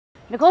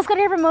Nicole Scott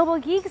here from Mobile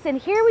Geeks, and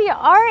here we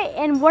are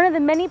in one of the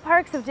many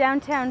parks of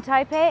downtown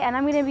Taipei, and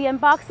I'm going to be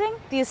unboxing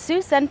the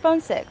ASUS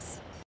ZenFone 6.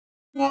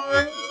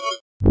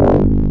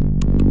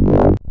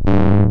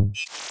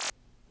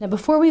 Now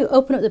before we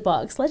open up the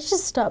box, let's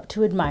just stop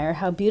to admire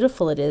how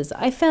beautiful it is.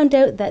 I found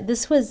out that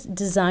this was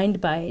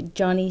designed by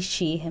Johnny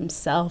Shi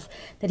himself,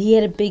 that he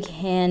had a big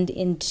hand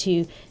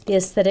into the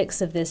aesthetics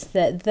of this,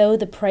 that though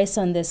the price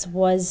on this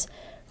was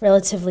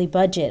relatively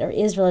budget, or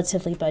is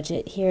relatively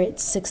budget, here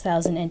it's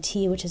 6,000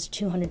 NT, which is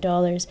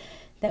 $200,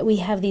 that we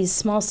have these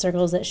small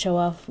circles that show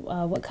off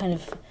what kind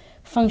of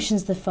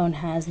functions the phone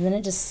has, and then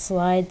it just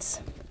slides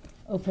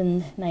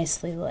open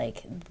nicely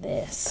like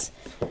this.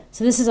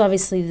 So this is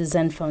obviously the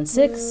ZenFone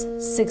 6,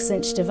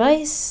 6-inch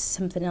device.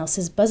 Something else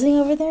is buzzing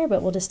over there,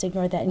 but we'll just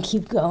ignore that and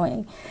keep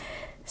going.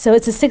 So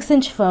it's a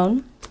 6-inch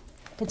phone.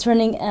 It's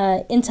running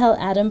an Intel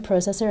Atom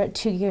processor at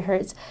 2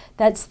 GHz.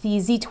 That's the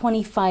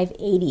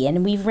Z2580,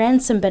 and we've ran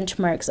some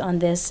benchmarks on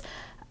this,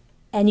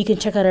 and you can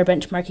check out our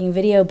benchmarking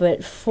video,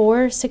 but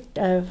for 6,000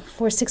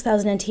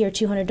 NT or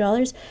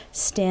 $200,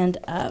 stand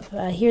up.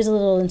 Here's a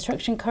little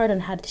instruction card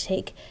on how to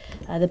take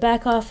the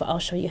back off. I'll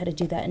show you how to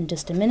do that in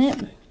just a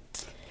minute.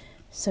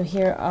 So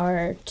here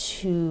are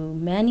two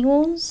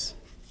manuals,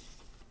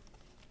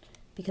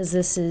 because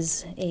this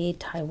is a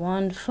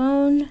Taiwan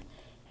phone.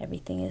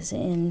 Everything is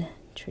in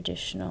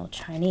traditional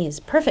Chinese.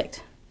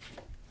 Perfect.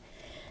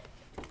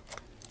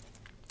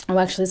 Oh,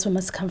 actually, this one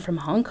must come from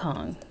Hong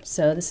Kong.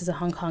 So this is a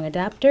Hong Kong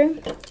adapter.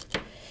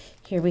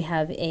 Here we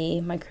have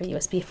a micro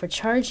USB for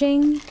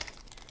charging,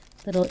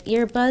 little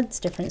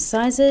earbuds, different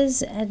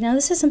sizes. And now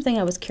this is something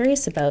I was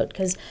curious about,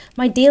 because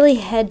my daily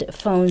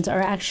headphones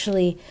are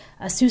actually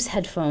ASUS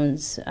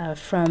headphones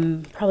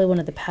from probably one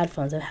of the pad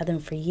phones. I've had them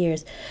for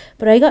years.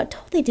 But I got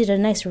told they did a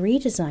nice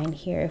redesign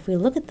here. If we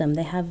look at them,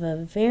 they have a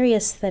very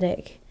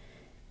aesthetic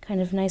kind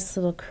of nice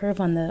little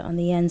curve on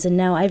the ends, and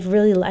now I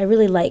really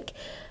like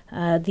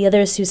the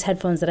other ASUS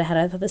headphones that I had.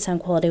 I thought the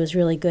sound quality was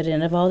really good,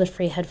 and of all the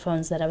free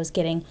headphones that I was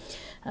getting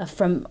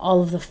from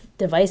all of the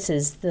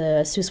devices,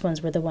 the ASUS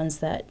ones were the ones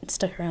that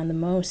stuck around the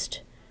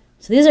most.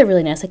 So these are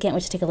really nice. I can't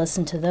wait to take a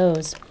listen to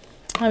those.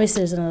 Obviously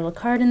there's a little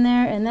card in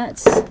there, and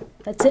that's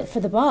it for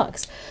the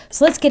box.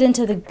 So let's get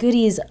into the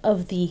goodies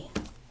of the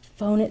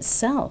phone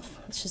itself.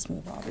 Let's just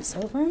move all this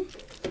over.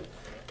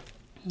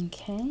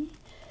 Okay.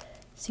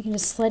 So you can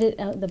just slide it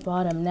out the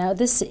bottom. Now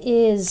this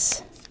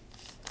is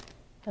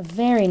a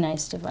very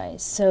nice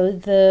device. So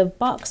the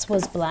box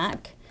was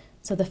black,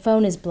 so the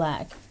phone is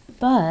black,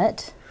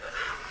 but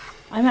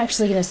I'm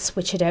actually going to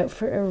switch it out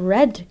for a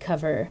red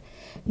cover.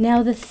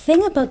 Now the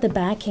thing about the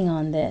backing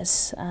on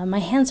this, my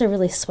hands are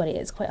really sweaty,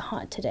 it's quite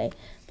hot today,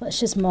 but let's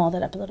just maul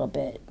that up a little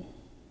bit.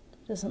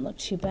 Doesn't look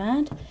too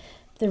bad.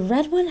 The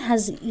red one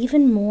has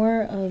even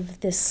more of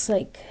this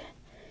like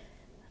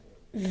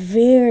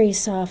very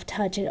soft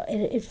touch.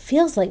 It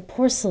feels like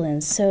porcelain.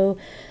 So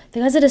the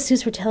guys at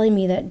ASUS were telling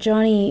me that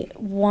Johnny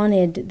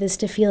wanted this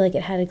to feel like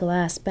it had a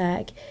glass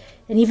back,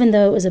 and even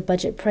though it was a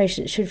budget price,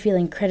 it should feel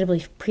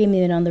incredibly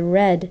premium. And on the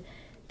red,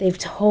 they've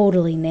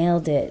totally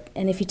nailed it.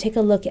 And if you take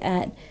a look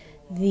at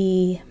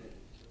the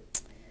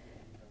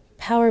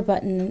power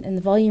button and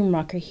the volume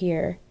rocker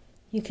here,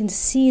 you can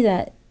see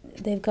that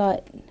they've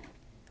got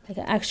like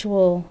an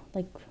actual,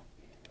 like,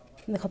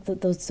 they call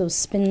it those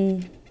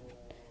spin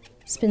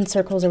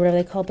circles or whatever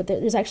they call it, but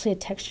there's actually a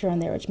texture on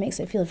there which makes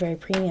it feel very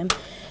premium.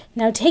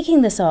 Now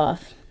taking this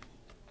off,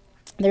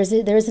 there is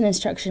an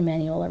instruction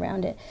manual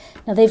around it.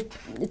 Now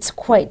it's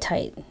quite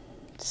tight,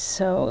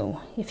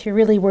 so if you're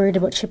really worried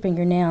about chipping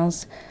your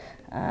nails,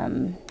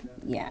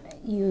 yeah,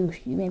 you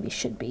maybe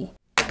should be.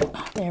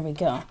 There we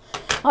go.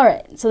 All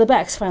right, so the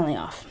back's finally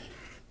off.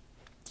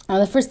 Now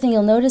the first thing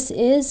you'll notice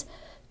is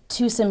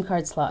 2 SIM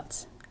card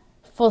slots,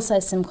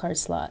 full-size SIM card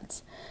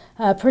slots.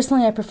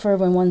 Personally, I prefer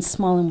when one's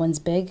small and one's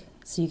big,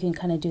 so you can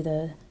kind of do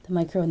the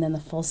micro and then the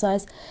full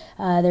size.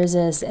 There's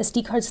a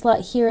SD card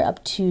slot here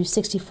up to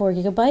 64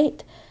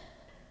 GB.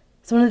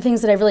 So one of the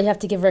things that I really have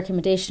to give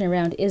recommendation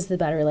around is the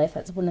battery life.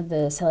 That's one of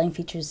the selling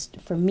features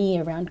for me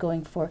around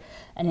going for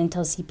an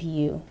Intel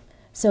CPU.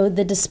 So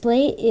the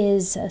display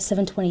is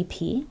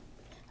 720p.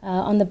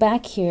 On the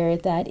back here,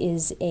 that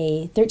is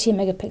a 13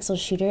 megapixel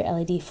shooter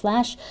LED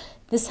flash.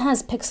 This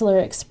has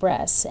Pixeler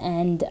Express,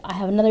 and I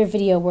have another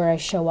video where I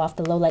show off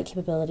the low light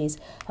capabilities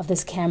of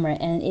this camera,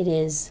 and it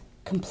is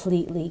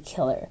completely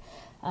killer.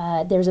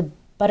 There's a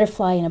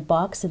butterfly in a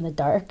box in the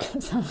dark.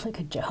 It sounds like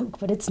a joke,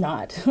 but it's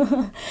not.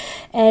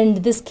 And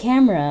this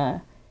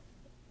camera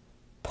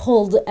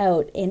pulled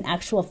out an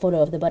actual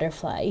photo of the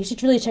butterfly. You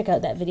should really check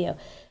out that video.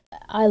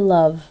 I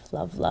love,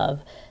 love,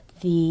 love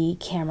the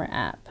camera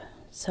app.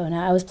 So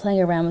now I was playing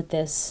around with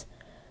this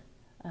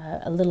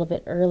a little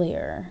bit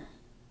earlier.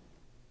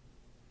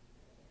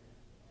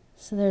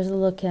 So there's a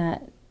look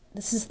at,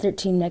 this is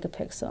 13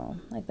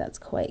 megapixel, like that's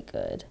quite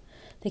good.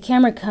 The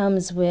camera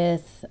comes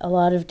with a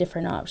lot of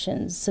different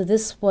options. So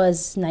this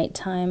was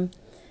nighttime,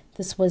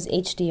 this was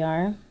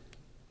HDR,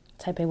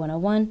 Taipei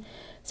 101.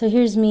 So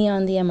here's me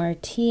on the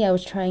MRT. I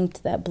was trying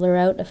that blur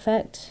out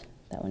effect.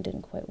 That one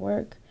didn't quite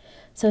work.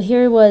 So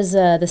here was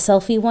the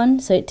selfie one.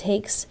 So it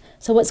takes,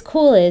 so what's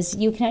cool is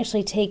you can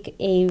actually take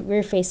a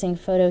rear-facing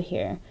photo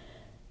here.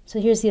 So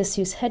here's the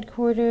ASUS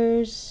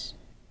headquarters.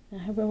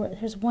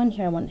 There's one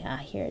here.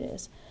 Here it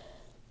is.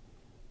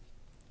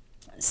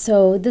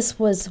 So this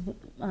was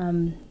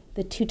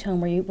the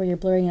two-tone where you're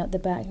blurring out the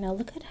back. Now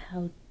look at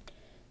how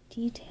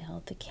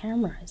detailed the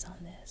camera is on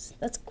this.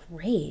 That's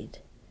great.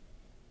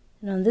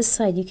 And on this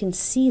side, you can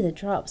see the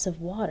drops of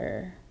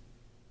water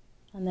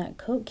on that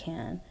Coke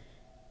can.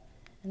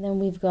 And then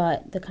we've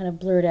got the kind of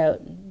blurred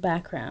out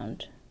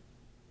background.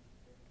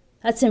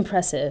 That's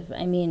impressive.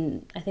 I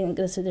mean, I think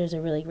there's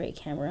a really great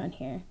camera on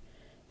here.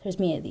 There's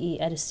me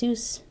at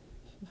ASUS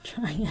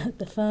trying out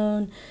the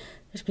phone.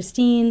 There's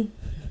Christine.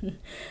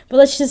 But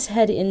let's just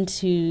head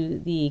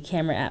into the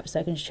camera app so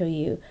I can show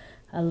you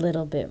a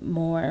little bit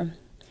more.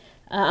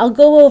 I'll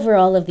go over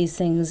all of these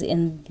things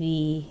in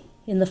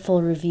the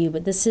full review,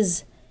 but this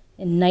is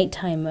in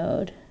nighttime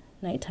mode,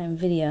 nighttime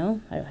video.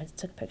 I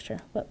took a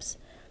picture. Whoops.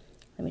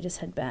 Let me just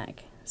head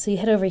back. So you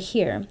head over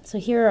here. So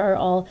here are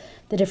all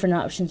the different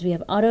options. We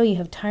have auto, you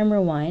have time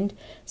rewind.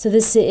 So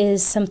this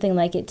is something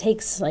like it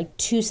takes like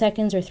 2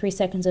 seconds or 3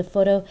 seconds of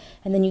photo,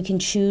 and then you can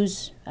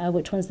choose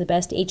which one's the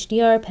best: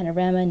 HDR,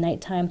 panorama,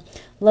 nighttime,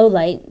 low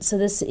light. So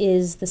this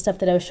is the stuff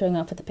that I was showing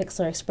off with the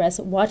Pixlr Express.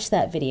 Watch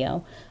that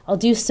video. I'll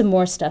do some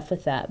more stuff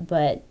with that,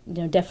 but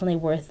definitely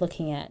worth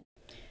looking at.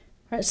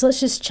 All right, so let's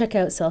just check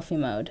out selfie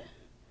mode.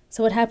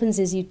 So what happens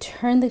is you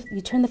turn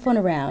the phone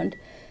around,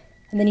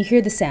 and then you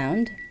hear the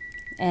sound,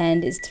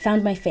 and it's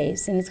found my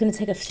face, and it's going to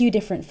take a few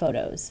different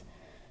photos.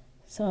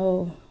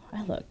 So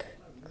I look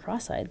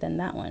cross-eyed than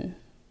that one.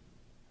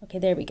 Okay,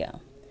 there we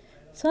go.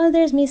 So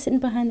there's me sitting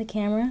behind the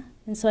camera,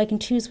 and so I can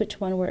choose which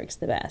one works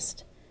the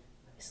best.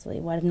 Obviously,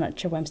 I'm not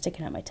sure why I'm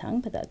sticking out my tongue,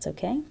 but that's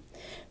okay.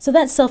 So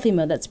that's selfie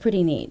mode. That's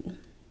pretty neat.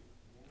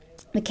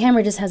 The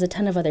camera just has a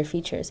ton of other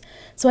features.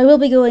 So I will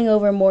be going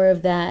over more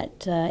of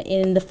that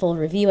in the full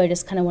review. I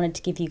just kind of wanted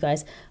to give you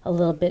guys a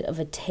little bit of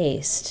a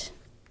taste.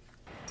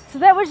 So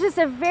that was just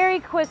a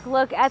very quick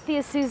look at the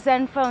ASUS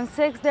ZenFone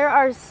 6. There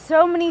are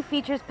so many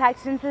features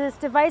packed into this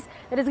device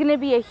that is going to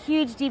be a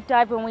huge deep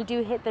dive when we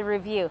do hit the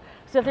review.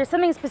 So if there's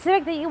something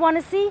specific that you want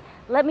to see,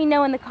 let me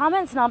know in the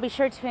comments and I'll be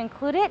sure to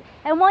include it.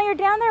 And while you're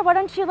down there, why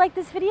don't you like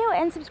this video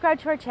and subscribe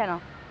to our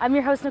channel. I'm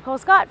your host, Nicole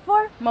Scott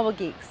for Mobile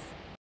Geeks.